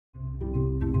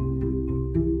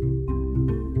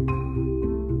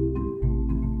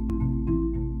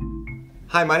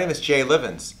Hi, my name is Jay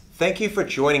Livens. Thank you for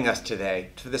joining us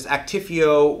today to this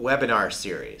Actifio webinar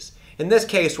series. In this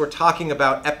case, we're talking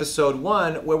about episode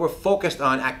 1, where we're focused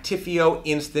on Actifio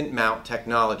instant mount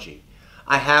technology.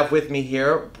 I have with me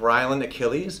here Brylan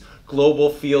Achilles,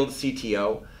 Global Field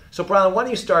CTO. So Brylan, why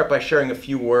don't you start by sharing a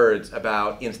few words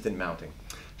about instant mounting?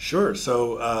 Sure.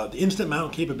 So the instant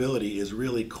mount capability is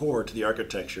really core to the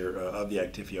architecture of the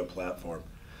Actifio platform.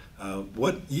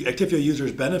 What Actifio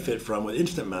users benefit from with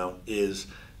instant mount is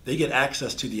they get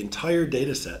access to the entire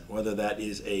data set, whether that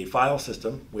is a file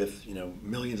system with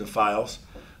millions of files,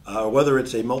 or whether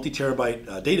it's a multi-terabyte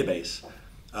database.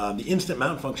 The instant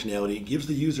mount functionality gives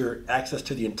the user access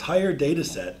to the entire data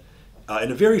set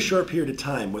in a very short period of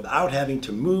time without having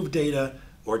to move data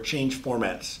or change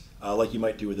formats like you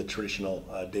might do with a traditional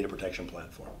data protection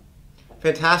platform.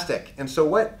 Fantastic. And so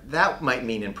what that might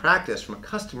mean in practice from a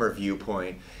customer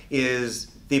viewpoint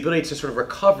is the ability to sort of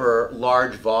recover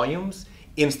large volumes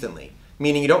instantly,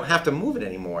 meaning you don't have to move it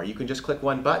anymore. You can just click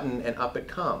one button and up it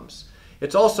comes.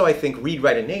 It's also, I think,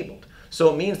 read-write enabled.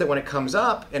 So it means that when it comes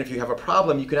up, and if you have a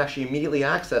problem, you can actually immediately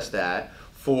access that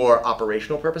for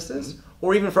operational purposes,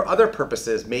 or even for other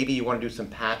purposes. Maybe you want to do some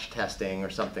patch testing or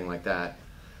something like that.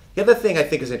 The other thing I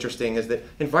think is interesting is that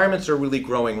environments are really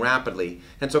growing rapidly,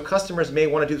 and so customers may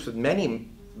want to do this with many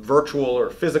virtual or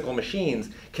physical machines.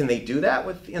 Can they do that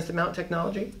with instant mount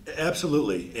technology?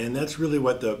 Absolutely, and that's really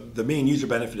what the main user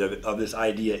benefit of this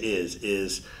idea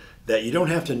is that you don't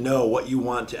have to know what you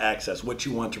want to access, what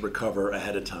you want to recover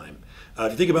ahead of time.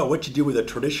 If you think about what you do with a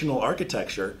traditional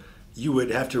architecture, you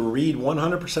would have to read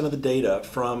 100% of the data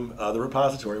from the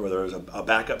repository, whether it was a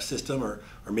backup system or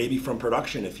maybe from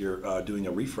production if you're doing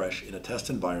a refresh in a test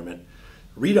environment.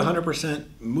 Read 100%,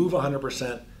 move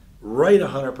 100%, write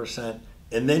 100%,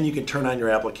 and then you can turn on your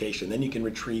application. Then you can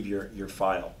retrieve your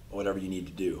file, whatever you need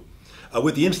to do.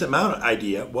 With the instant mount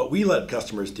idea, what we let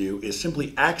customers do is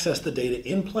simply access the data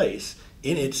in place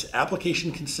in its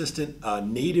application consistent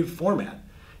native format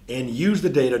and use the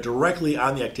data directly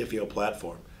on the Actifio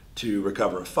platform to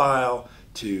recover a file,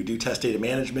 to do test data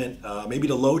management, maybe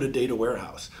to load a data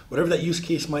warehouse. Whatever that use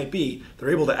case might be, they're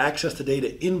able to access the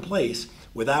data in place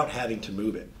without having to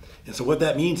move it. And so what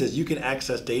that means is you can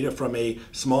access data from a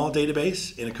small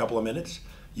database in a couple of minutes.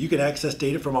 You can access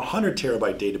data from a 100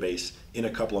 terabyte database in a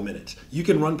couple of minutes. You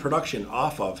can run production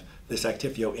off of this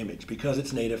Actifio image because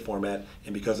it's native format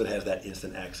and because it has that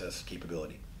instant access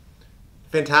capability.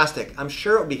 Fantastic. I'm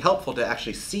sure it would be helpful to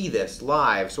actually see this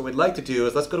live. So what we'd like to do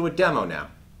is let's go to a demo now.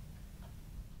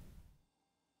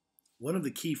 One of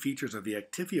the key features of the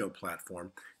Actifio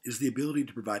platform is the ability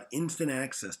to provide instant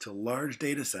access to large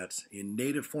data sets in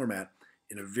native format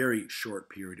in a very short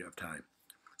period of time.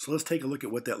 So let's take a look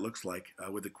at what that looks like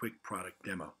with a quick product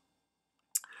demo.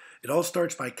 It all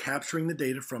starts by capturing the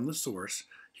data from the source.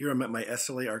 Here I'm at my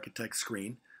SLA Architect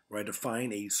screen where I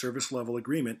define a service level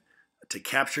agreement to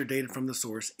capture data from the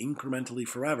source incrementally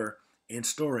forever and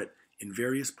store it in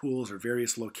various pools or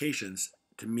various locations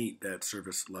to meet that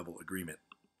service level agreement.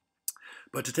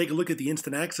 But to take a look at the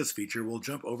instant access feature, we'll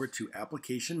jump over to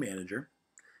Application Manager.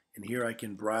 And here I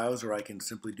can browse or I can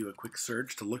simply do a quick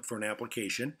search to look for an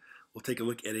application. We'll take a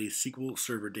look at a SQL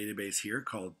Server database here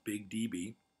called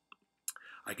BigDB.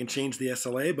 I can change the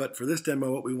SLA, but for this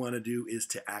demo, what we want to do is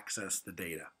to access the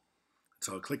data.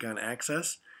 So I'll click on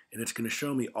Access, and it's going to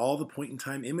show me all the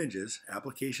point-in-time images,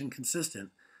 application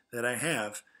consistent, that I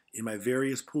have in my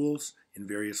various pools in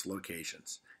various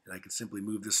locations. And I can simply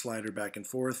move this slider back and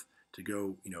forth to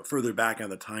go further back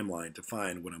on the timeline to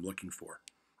find what I'm looking for.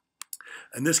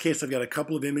 In this case, I've got a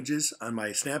couple of images on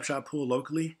my snapshot pool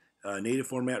locally, native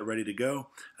format ready to go.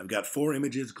 I've got 4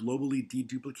 images globally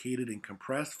deduplicated and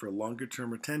compressed for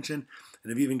longer-term retention,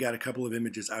 and I've even got a couple of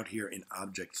images out here in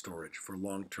object storage for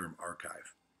long-term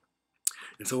archive.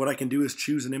 And so what I can do is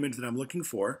choose an image that I'm looking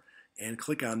for and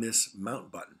click on this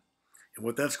Mount button. And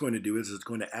what that's going to do is it's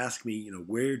going to ask me,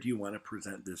 where do you want to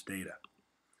present this data?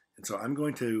 And so I'm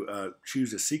going to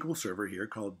choose a SQL server here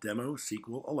called Demo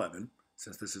SQL 11,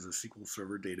 since this is a SQL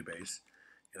Server database.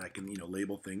 And I can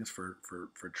label things for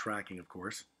tracking, of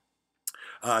course.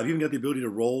 I've even got the ability to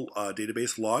roll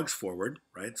database logs forward,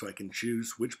 right? So I can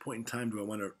choose which point in time do I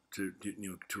want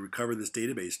to recover this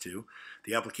database to,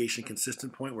 the application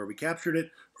consistent point where we captured it,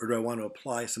 or do I want to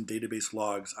apply some database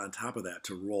logs on top of that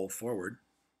to roll forward?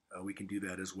 We can do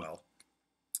that as well.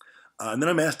 And then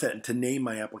I'm asked to name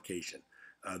my application.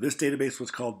 This database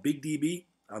was called BigDB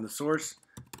on the source.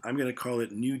 I'm going to call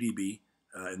it NewDB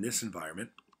in this environment.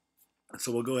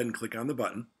 So we'll go ahead and click on the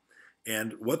button.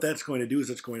 And what that's going to do is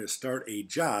it's going to start a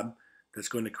job that's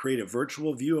going to create a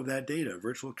virtual view of that data, a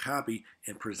virtual copy,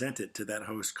 and present it to that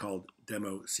host called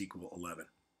Demo SQL 11.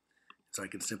 So I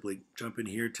can simply jump in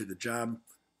here to the job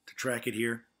to track it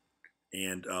here,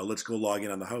 and let's go log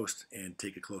in on the host and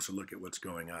take a closer look at what's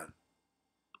going on.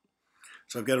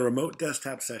 So I've got a remote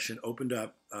desktop session opened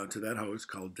up to that host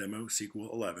called Demo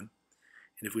SQL 11.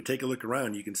 And if we take a look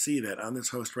around, you can see that on this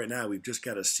host right now, we've just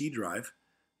got a C drive,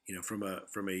 from a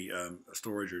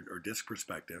storage or disk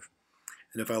perspective.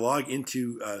 And if I log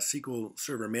into SQL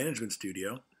Server Management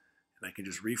Studio, and I can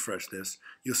just refresh this,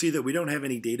 you'll see that we don't have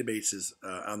any databases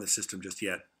on the system just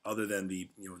yet, other than the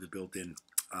built-in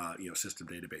system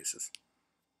databases.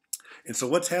 And so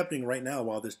what's happening right now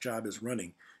while this job is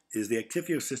running is the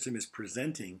Actifio system is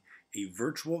presenting a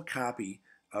virtual copy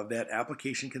of that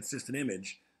application consistent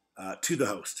image to the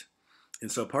host.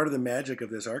 And so part of the magic of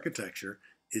this architecture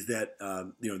is that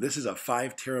this is a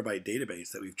 5 terabyte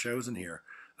database that we've chosen here.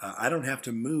 I don't have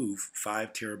to move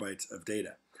 5 terabytes of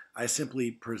data. I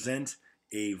simply present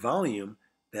a volume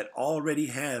that already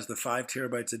has the 5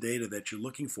 terabytes of data that you're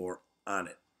looking for on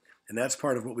it. And that's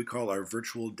part of what we call our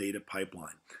virtual data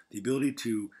pipeline. The ability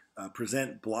to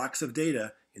present blocks of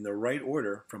data in the right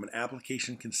order from an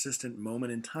application consistent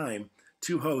moment in time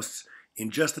to hosts in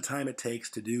just the time it takes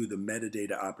to do the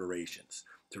metadata operations,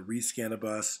 to rescan a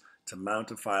bus, to mount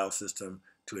a file system,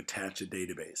 to attach a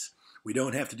database. We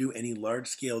don't have to do any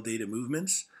large-scale data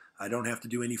movements. I don't have to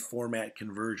do any format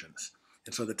conversions.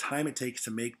 And so the time it takes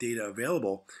to make data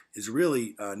available is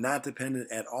really not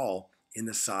dependent at all in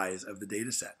the size of the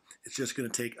data set. It's just going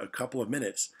to take a couple of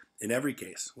minutes in every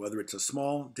case, whether it's a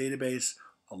small database,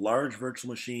 a large virtual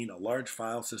machine, a large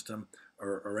file system,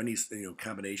 or any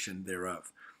combination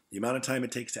thereof. The amount of time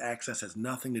it takes to access has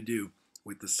nothing to do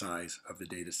with the size of the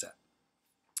data set.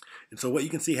 And so what you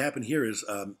can see happen here is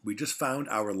we just found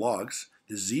our logs.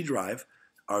 The Z drive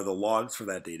are the logs for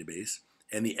that database,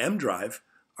 and the M drive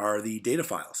are the data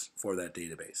files for that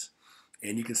database.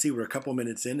 And you can see we're a couple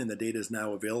minutes in and the data is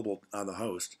now available on the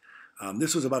host.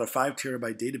 This was about a 5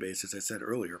 terabyte database, as I said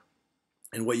earlier.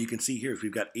 And what you can see here is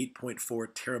we've got 8.4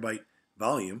 terabyte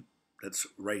volume. That's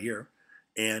right here.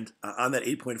 And on that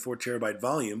 8.4 terabyte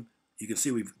volume, you can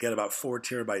see we've got about 4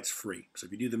 terabytes free. So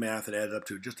if you do the math, it adds up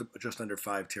to just under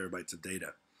 5 terabytes of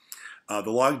data. The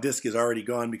log disk is already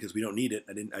gone because we don't need it.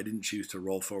 I didn't choose to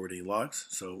roll forward any logs,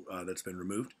 so that's been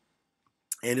removed.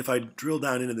 And if I drill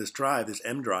down into this drive, this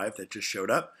M drive that just showed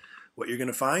up, what you're going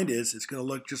to find is it's going to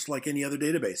look just like any other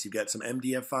database. You've got some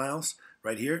MDF files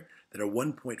right here that are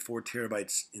 1.4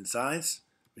 terabytes in size.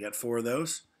 We got 4 of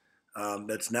those.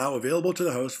 That's now available to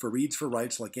the host for reads, for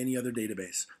writes, like any other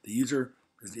database. The user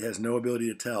has no ability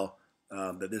to tell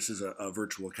that this is a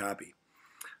virtual copy.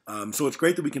 So it's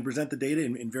great that we can present the data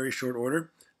in very short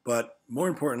order, but more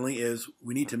importantly is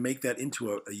we need to make that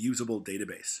into a usable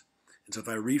database. And so if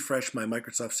I refresh my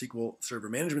Microsoft SQL Server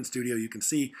Management Studio, you can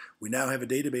see we now have a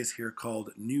database here called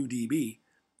NewDB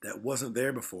that wasn't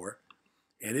there before,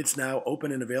 and it's now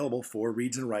open and available for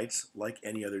reads and writes like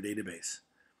any other database.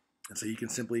 And so you can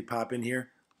simply pop in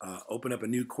here, open up a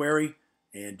new query,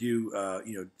 and do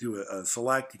a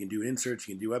select. You can do inserts,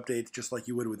 you can do updates, just like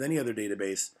you would with any other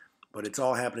database, but it's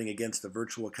all happening against the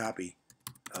virtual copy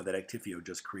that Actifio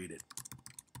just created.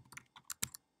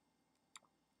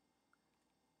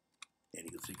 And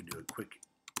so you can do a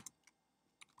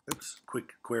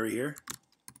quick query here.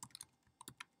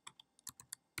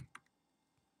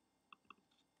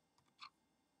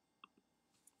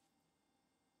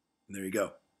 And there you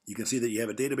go. You can see that you have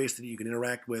a database that you can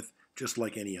interact with just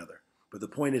like any other. But the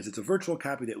point is, it's a virtual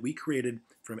copy that we created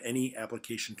from any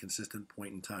application consistent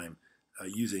point in time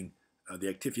using the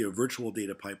Actifio virtual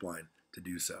data pipeline to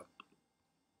do so.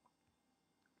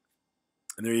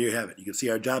 And there you have it. You can see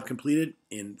our job completed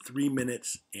in 3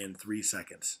 minutes and 3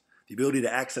 seconds. The ability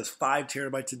to access 5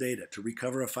 terabytes of data, to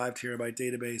recover a 5 terabyte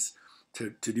database,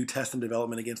 to do test and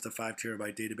development against a 5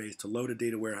 terabyte database, to load a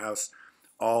data warehouse,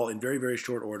 all in very, very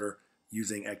short order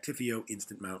using Actifio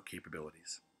Instant Mount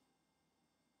capabilities.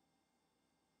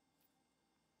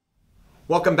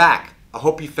 Welcome back. I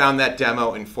hope you found that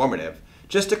demo informative.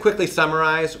 Just to quickly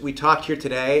summarize, we talked here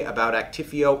today about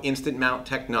Actifio Instant Mount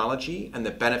technology and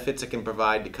the benefits it can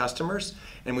provide to customers,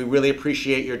 and we really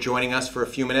appreciate your joining us for a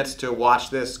few minutes to watch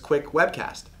this quick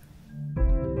webcast.